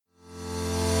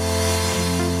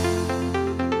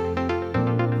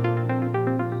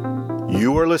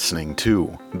You are listening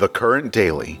to The Current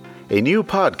Daily, a new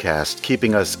podcast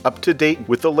keeping us up to date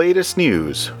with the latest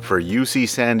news for UC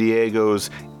San Diego's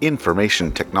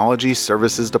Information Technology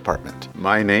Services Department.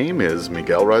 My name is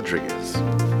Miguel Rodriguez.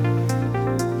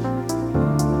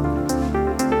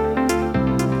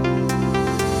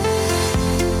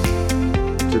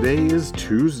 Today is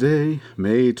Tuesday,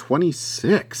 May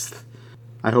 26th.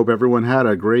 I hope everyone had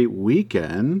a great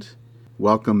weekend.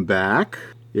 Welcome back.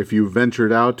 If you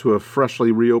ventured out to a freshly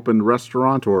reopened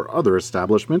restaurant or other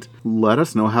establishment, let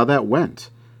us know how that went.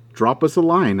 Drop us a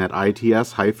line at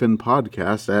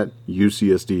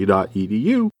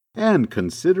its-podcast@ucsd.edu and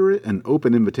consider it an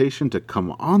open invitation to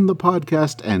come on the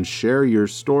podcast and share your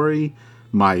story.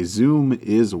 My Zoom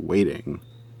is waiting.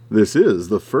 This is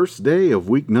the first day of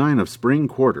week 9 of spring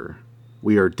quarter.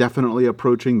 We are definitely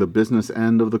approaching the business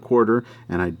end of the quarter,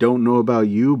 and I don't know about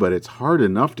you, but it's hard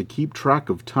enough to keep track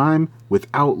of time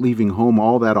without leaving home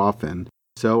all that often.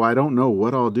 So I don't know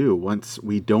what I'll do once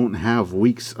we don't have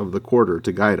weeks of the quarter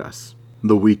to guide us.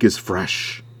 The week is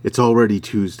fresh. It's already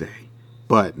Tuesday.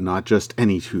 But not just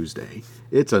any Tuesday.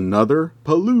 It's another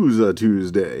Palooza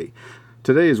Tuesday.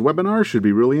 Today's webinar should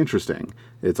be really interesting.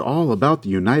 It's all about the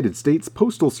United States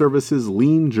Postal Service's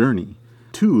lean journey.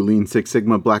 2 Lean Six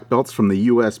Sigma black belts from the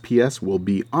USPS will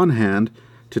be on hand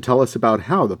to tell us about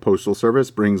how the Postal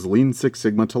Service brings Lean Six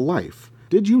Sigma to life.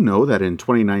 Did you know that in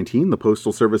 2019, the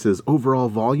Postal Service's overall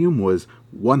volume was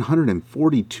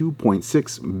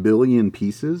 142.6 billion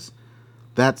pieces?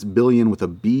 That's billion with a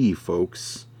B,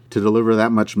 folks. To deliver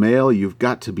that much mail, you've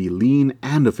got to be lean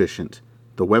and efficient.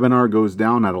 The webinar goes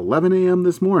down at 11 a.m.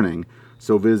 this morning,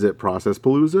 so visit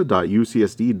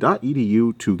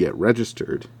processpalooza.ucsd.edu to get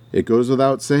registered. It goes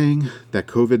without saying that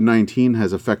COVID-19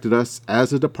 has affected us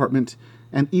as a department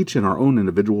and each in our own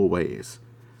individual ways.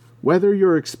 Whether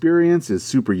your experience is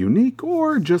super unique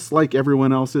or just like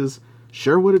everyone else's,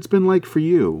 share what it's been like for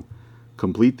you.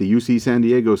 Complete the UC San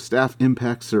Diego Staff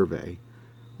Impact Survey.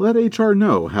 Let HR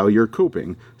know how you're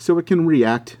coping so it can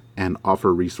react and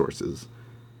offer resources.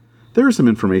 There is some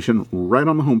information right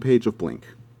on the homepage of Blink.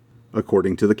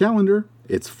 According to the calendar,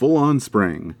 it's full-on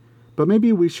spring. But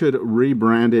maybe we should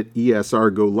rebrand it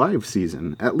ESR Go Live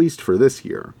season, at least for this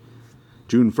year.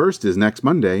 June 1st is next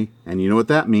Monday, and you know what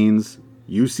that means.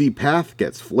 UC Path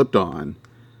gets flipped on.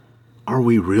 Are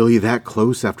we really that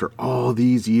close after all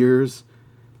these years?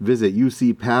 Visit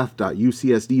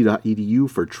ucpath.ucsd.edu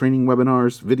for training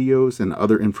webinars, videos, and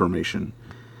other information.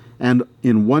 And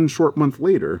in one short month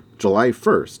later, July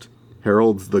 1st,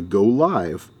 heralds the Go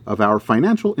Live of our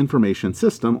Financial Information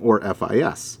System, or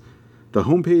FIS. The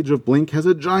homepage of Blink has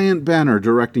a giant banner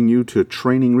directing you to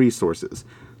training resources,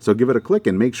 so give it a click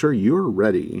and make sure you're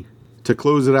ready. To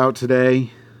close it out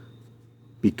today,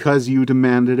 Because You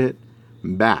Demanded It,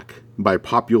 back by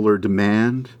popular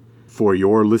demand, for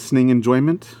your listening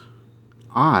enjoyment,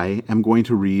 I am going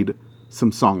to read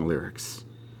some song lyrics.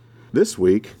 This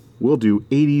week, we'll do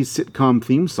 80s sitcom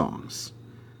theme songs.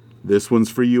 This one's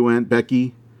for you, Aunt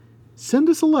Becky. Send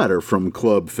us a letter from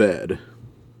Club Fed.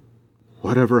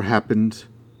 Whatever happened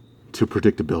to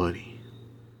predictability?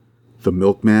 The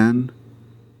milkman,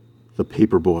 the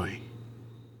paperboy,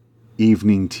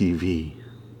 evening TV.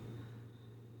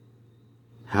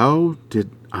 How did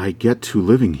I get to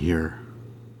living here?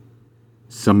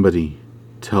 Somebody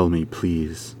tell me,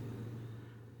 please.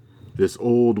 This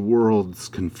old world's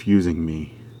confusing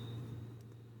me.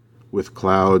 With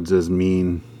clouds as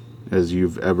mean as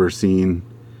you've ever seen.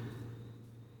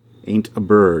 Ain't a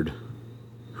bird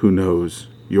who knows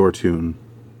your tune.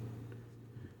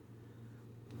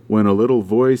 When a little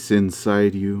voice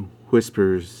inside you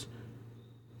whispers,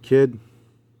 "Kid,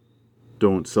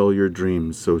 don't sell your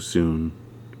dreams so soon."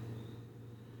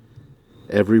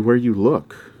 Everywhere you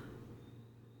look,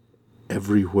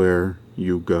 everywhere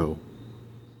you go,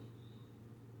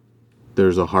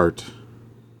 there's a heart.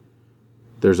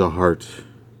 There's a heart,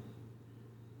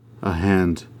 a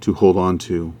hand to hold on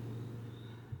to.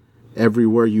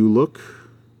 Everywhere you look,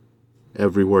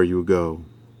 everywhere you go,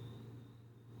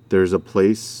 there's a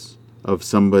place of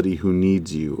somebody who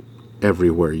needs you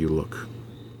everywhere you look.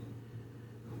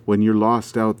 When you're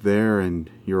lost out there and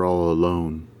you're all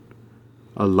alone,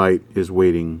 a light is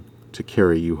waiting to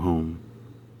carry you home.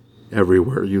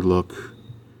 Everywhere you look,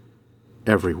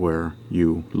 everywhere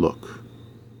you look.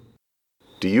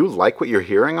 Do you like what you're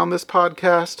hearing on this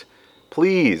podcast?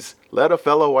 Please let a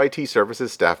fellow IT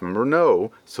services staff member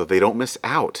know so they don't miss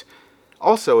out.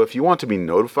 Also, if you want to be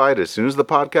notified as soon as the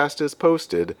podcast is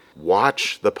posted,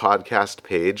 watch the podcast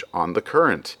page on The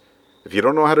Current. If you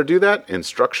don't know how to do that,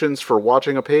 instructions for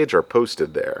watching a page are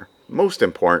posted there. Most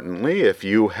importantly, if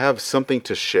you have something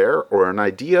to share or an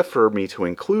idea for me to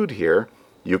include here,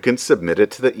 you can submit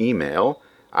it to the email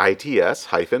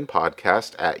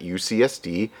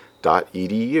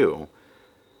its-podcast@ucsd.edu.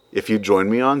 If you join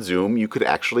me on Zoom, you could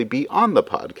actually be on the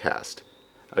podcast.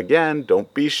 Again,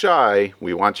 don't be shy.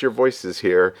 We want your voices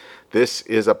here. This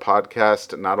is a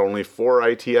podcast not only for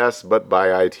ITS, but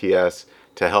by ITS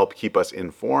to help keep us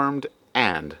informed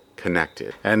and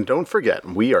connected. And don't forget,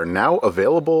 we are now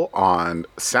available on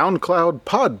SoundCloud,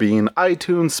 Podbean,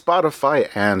 iTunes, Spotify,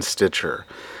 and Stitcher.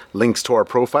 Links to our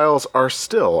profiles are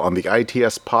still on the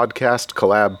ITS Podcast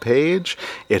Collab page.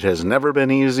 It has never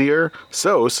been easier,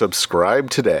 so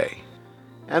subscribe today.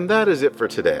 And that is it for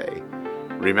today.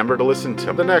 Remember to listen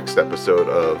to the next episode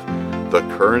of The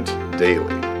Current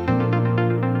Daily.